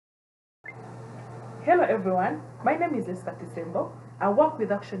Hello everyone, my name is Esther Tisembo. I work with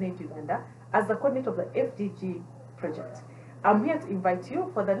ActionAid Uganda as the coordinator of the FGG project. I'm here to invite you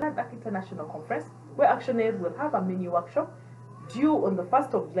for the Land Act International Conference, where ActionAid will have a mini workshop due on the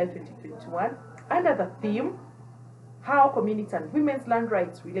 1st of July 2021 under the theme, How Community and Women's Land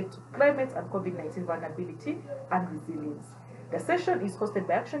Rights Relate to Climate and COVID-19 Vulnerability and Resilience. The session is hosted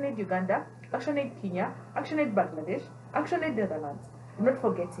by ActionAid Uganda, ActionAid Kenya, ActionAid Bangladesh, ActionAid Netherlands, not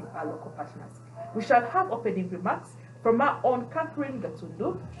forgetting our local partners. We shall have opening remarks from our own Catherine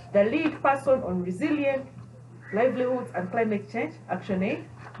Gatundu, the lead person on resilient livelihoods and climate change, ActionAid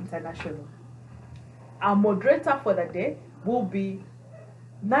International. Our moderator for the day will be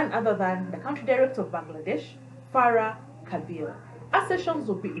none other than the country director of Bangladesh, Farah Kabir. Our sessions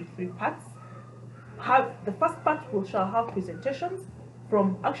will be in 3 parts. The first part shall have presentations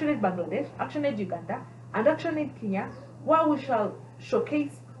from ActionAid Bangladesh, ActionAid Uganda, and ActionAid Kenya, where we shall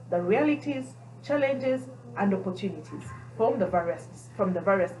showcase the realities, challenges, and opportunities from the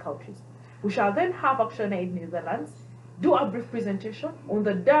various countries. We shall then have ActionAid Netherlands do a brief presentation on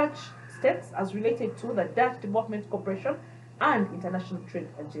the Dutch steps as related to the Dutch Development Cooperation and International Trade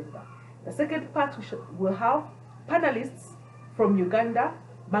Agenda. The second part will have panelists from Uganda,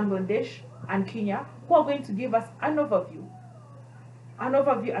 Bangladesh, and Kenya who are going to give us an overview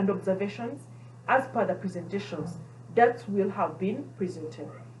and observations as per the presentations that will have been presented.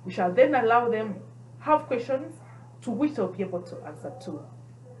 We shall then allow them have questions to which they'll be able to answer to.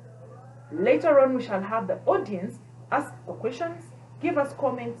 Later on, we shall have the audience ask the questions, give us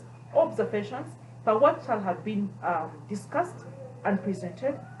comments, observations for what shall have been discussed and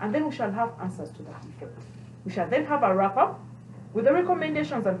presented, and then we shall have answers to that effect. We shall then have a wrap-up with the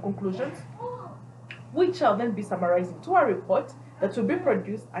recommendations and conclusions, which shall then be summarized into a report that will be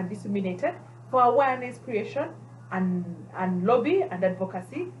produced and disseminated for awareness creation and lobby and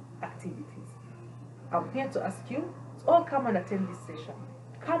advocacy activities. I'm here to ask you to all come and attend this session.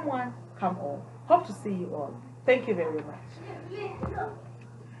 Come one, come all. Hope to see you all. Thank you very much.